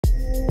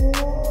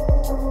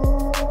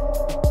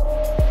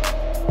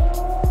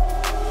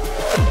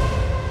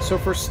So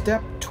for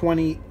step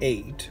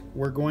 28,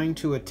 we're going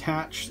to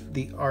attach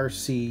the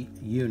RC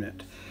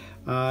unit.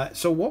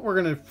 So what we're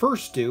going to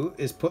first do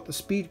is put the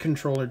speed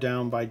controller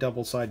down by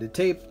double-sided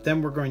tape.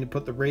 Then we're going to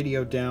put the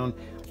radio down.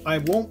 I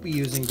won't be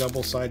using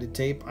double-sided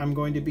tape. I'm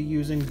going to be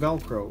using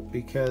Velcro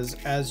because,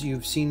 as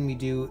you've seen me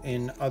do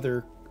in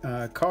other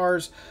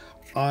cars,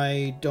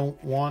 I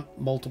don't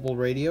want multiple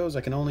radios.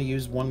 I can only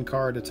use one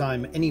car at a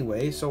time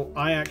anyway, so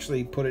I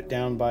actually put it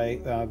down by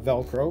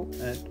Velcro.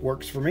 It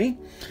works for me.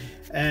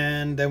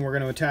 And then we're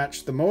going to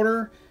attach the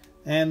motor,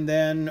 and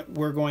then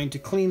we're going to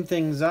clean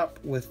things up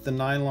with the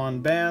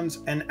nylon bands.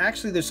 And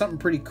actually there's something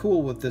pretty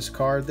cool with this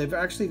car. They've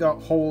actually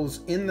got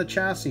holes in the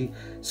chassis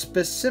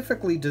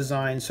specifically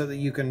designed so that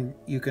you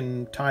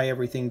can tie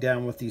everything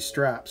down with these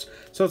straps.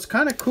 So it's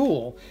kind of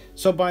cool.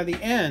 So by the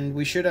end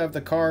we should have the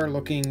car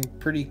looking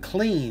pretty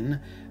clean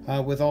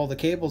with all the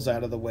cables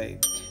out of the way.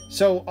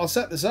 So I'll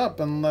set this up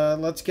and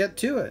let's get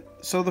to it.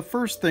 So the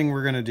first thing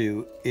we're going to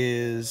do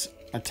is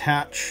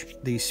attach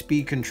the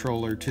speed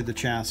controller to the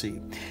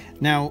chassis.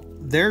 Now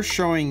they're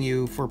showing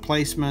you for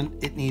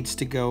placement it needs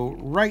to go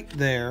right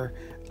there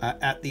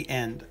at the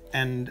end,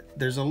 and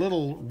there's a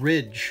little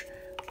ridge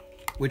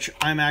which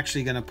I'm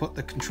actually going to put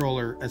the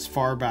controller as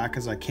far back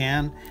as I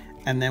can,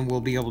 and then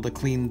we'll be able to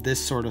clean this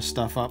sort of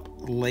stuff up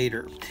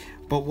later.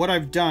 But what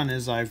I've done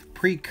is I've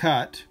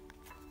pre-cut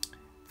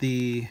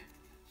the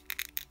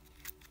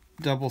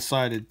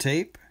double-sided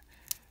tape,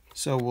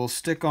 so we'll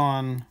stick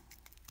on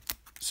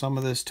some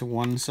of this to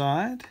one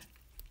side.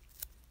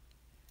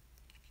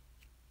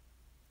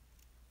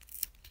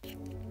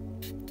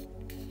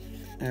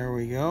 There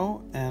we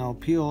go. And I'll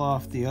peel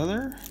off the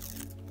other.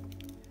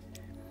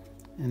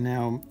 And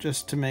now,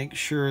 just to make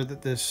sure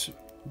that this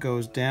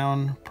goes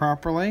down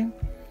properly,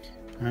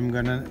 I'm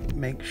gonna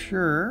make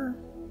sure,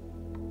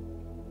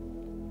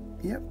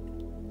 yep,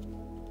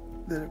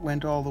 that it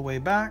went all the way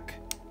back.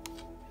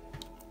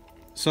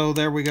 So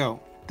there we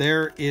go.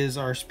 There is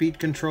our speed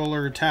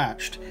controller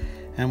attached,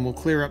 and we'll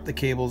clear up the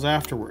cables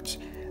afterwards.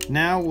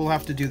 Now we'll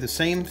have to do the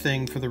same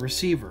thing for the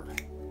receiver.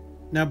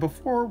 Now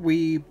before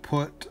we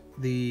put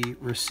the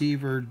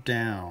receiver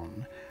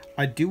down,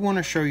 I do want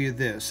to show you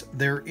this.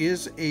 There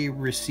is a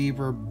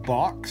receiver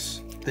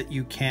box that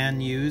you can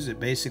use. It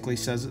basically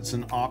says it's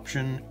an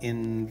option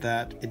in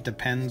that it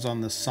depends on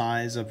the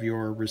size of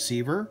your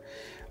receiver.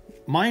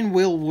 Mine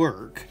will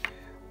work,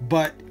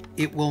 but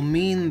it will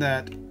mean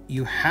that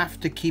you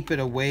have to keep it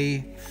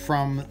away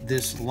from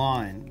this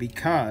line,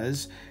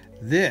 because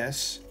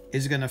this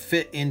is going to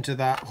fit into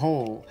that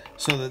hole,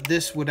 so that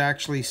this would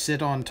actually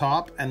sit on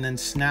top and then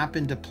snap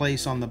into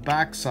place on the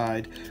back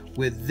side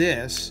with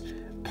this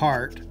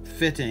part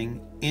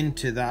fitting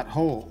into that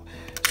hole.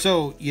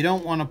 So you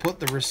don't want to put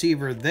the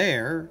receiver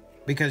there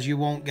because you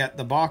won't get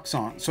the box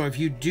on. So if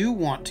you do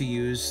want to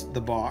use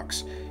the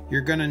box,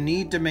 you're going to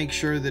need to make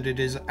sure that it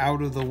is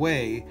out of the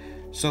way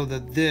so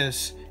that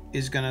this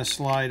is going to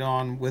slide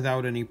on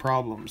without any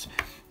problems.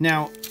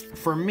 Now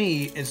for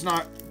me it's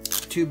not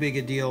too big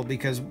a deal,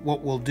 because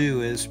what we'll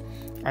do is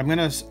I'm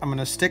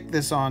gonna stick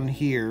this on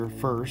here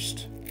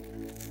first,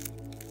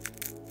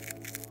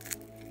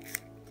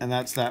 and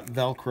that's that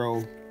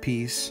Velcro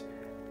piece,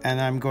 and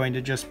I'm going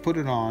to just put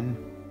it on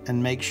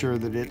and make sure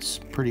that it's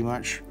pretty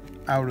much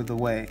out of the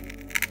way.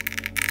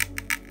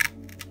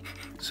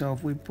 So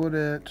if we put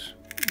it,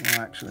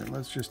 well, actually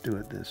let's just do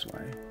it this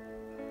way.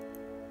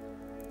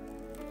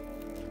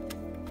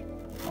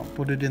 I'll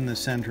put it in the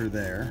center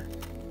there,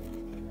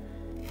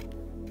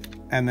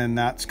 and then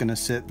that's going to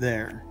sit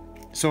there.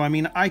 So I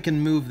mean, I can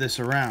move this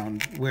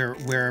around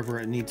wherever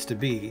it needs to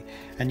be,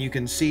 and you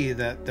can see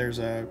that there's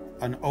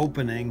an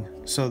opening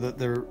so that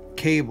the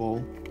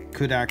cable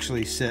could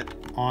actually sit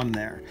on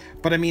there.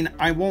 But I mean,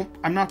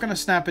 I'm not going to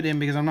snap it in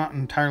because I'm not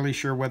entirely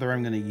sure whether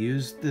I'm going to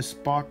use this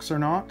box or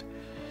not.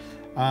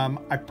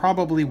 I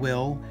probably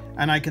will,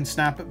 and I can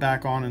snap it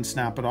back on and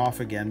snap it off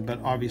again, but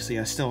obviously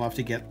I still have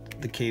to get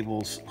the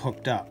cables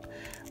hooked up.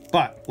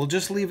 But we'll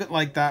just leave it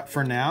like that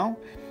for now.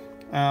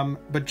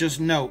 But just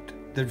note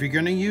that if you're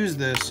going to use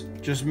this,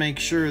 just make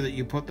sure that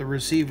you put the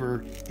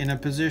receiver in a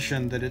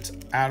position that it's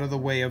out of the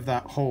way of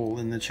that hole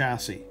in the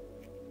chassis.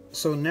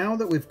 So now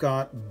that we've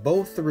got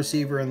both the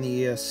receiver and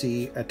the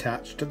ESC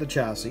attached to the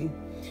chassis,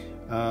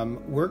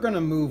 we're going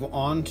to move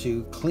on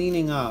to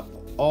cleaning up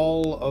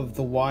all of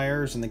the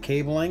wires and the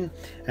cabling,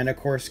 and of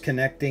course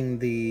connecting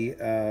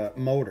the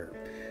motor.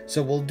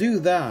 So we'll do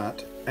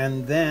that,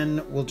 and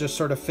then we'll just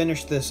sort of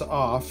finish this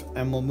off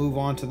and we'll move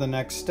on to the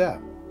next step.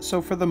 So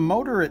for the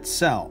motor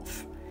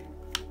itself,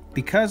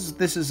 because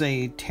this is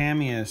a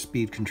Tamiya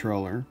speed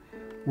controller,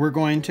 we're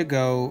going to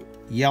go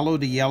yellow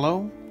to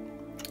yellow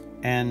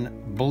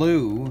and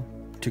blue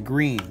to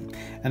green.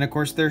 And of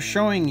course they're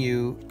showing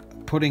you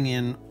putting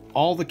in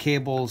all the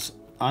cables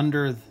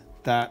under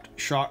that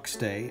shock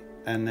stay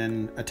and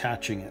then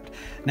attaching it.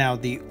 Now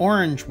the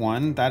orange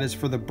one, that is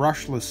for the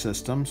brushless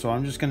system, so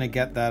I'm just going to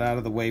get that out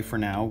of the way for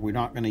now. We're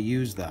not going to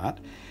use that,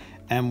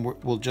 and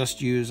we'll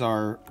just use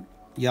our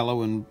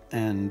yellow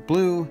and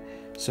blue.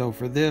 So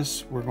for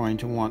this we're going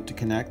to want to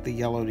connect the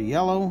yellow to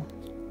yellow,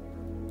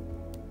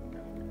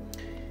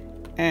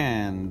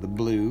 and the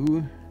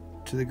blue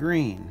to the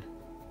green.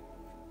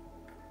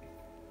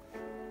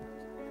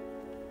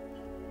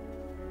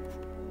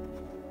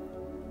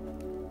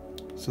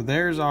 So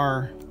there's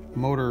our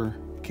motor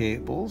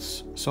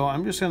cables. So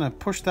I'm just going to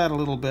push that a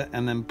little bit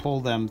and then pull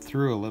them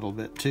through a little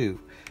bit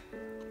too.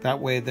 That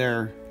way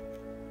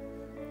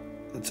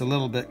it's a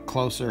little bit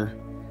closer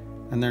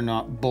and they're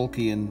not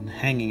bulky and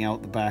hanging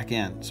out the back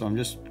end. So I'm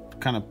just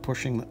kind of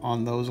pushing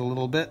on those a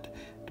little bit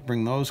to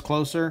bring those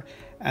closer,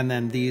 and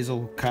then these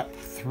will cut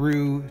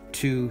through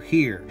to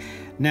here.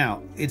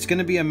 Now it's going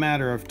to be a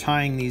matter of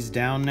tying these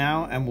down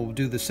now, and we'll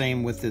do the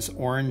same with this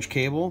orange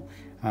cable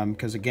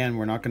because again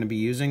we're not going to be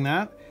using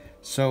that.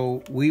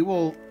 So we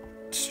will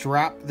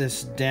strap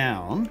this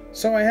down.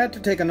 So I had to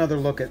take another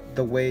look at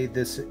the way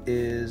this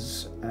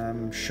is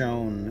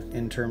shown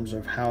in terms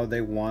of how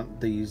they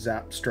want the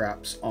zap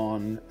straps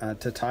on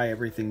to tie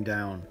everything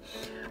down.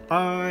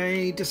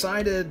 I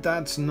decided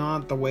that's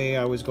not the way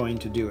I was going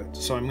to do it.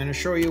 So I'm going to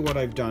show you what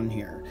I've done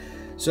here.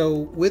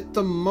 So with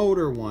the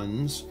motor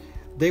ones,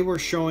 they were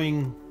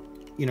showing,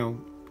 you know,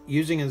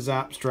 using a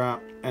zap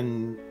strap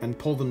and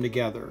pull them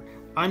together.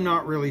 I'm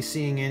not really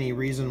seeing any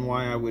reason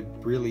why I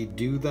would really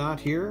do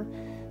that here.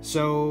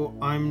 So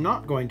I'm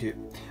not going to.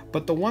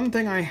 But the one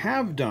thing I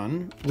have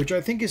done, which I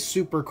think is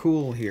super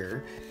cool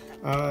here,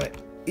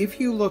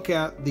 if you look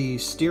at the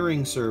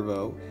steering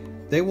servo,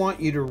 they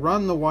want you to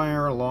run the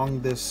wire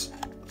along this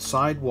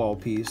sidewall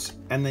piece,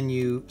 and then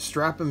you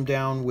strap them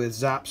down with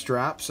zap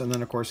straps, and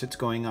then of course it's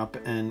going up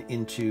and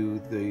into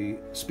the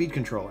speed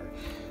controller.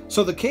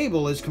 So the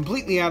cable is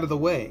completely out of the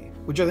way,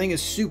 which I think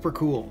is super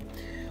cool.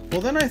 Well,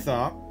 then I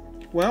thought,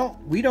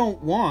 well, we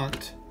don't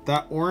want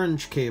that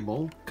orange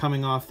cable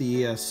coming off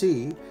the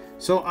ESC,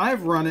 so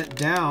I've run it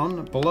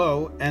down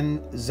below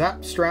and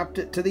zap strapped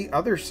it to the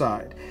other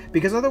side,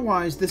 because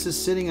otherwise this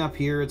is sitting up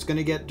here, it's going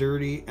to get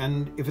dirty,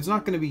 and if it's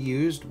not going to be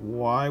used,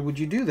 why would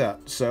you do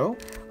that? So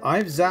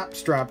I've zap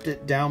strapped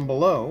it down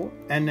below,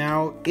 and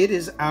now it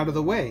is out of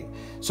the way.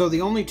 So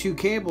the only two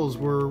cables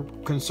we're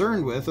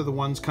concerned with are the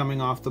ones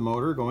coming off the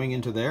motor going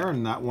into there,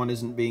 and that one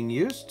isn't being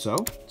used,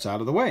 so it's out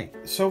of the way.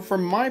 So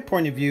from my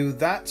point of view,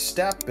 that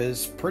step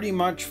is pretty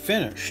much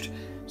finished.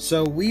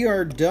 So we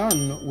are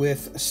done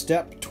with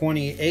step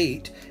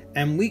 28,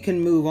 and we can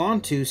move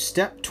on to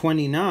step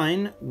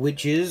 29,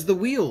 which is the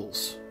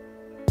wheels.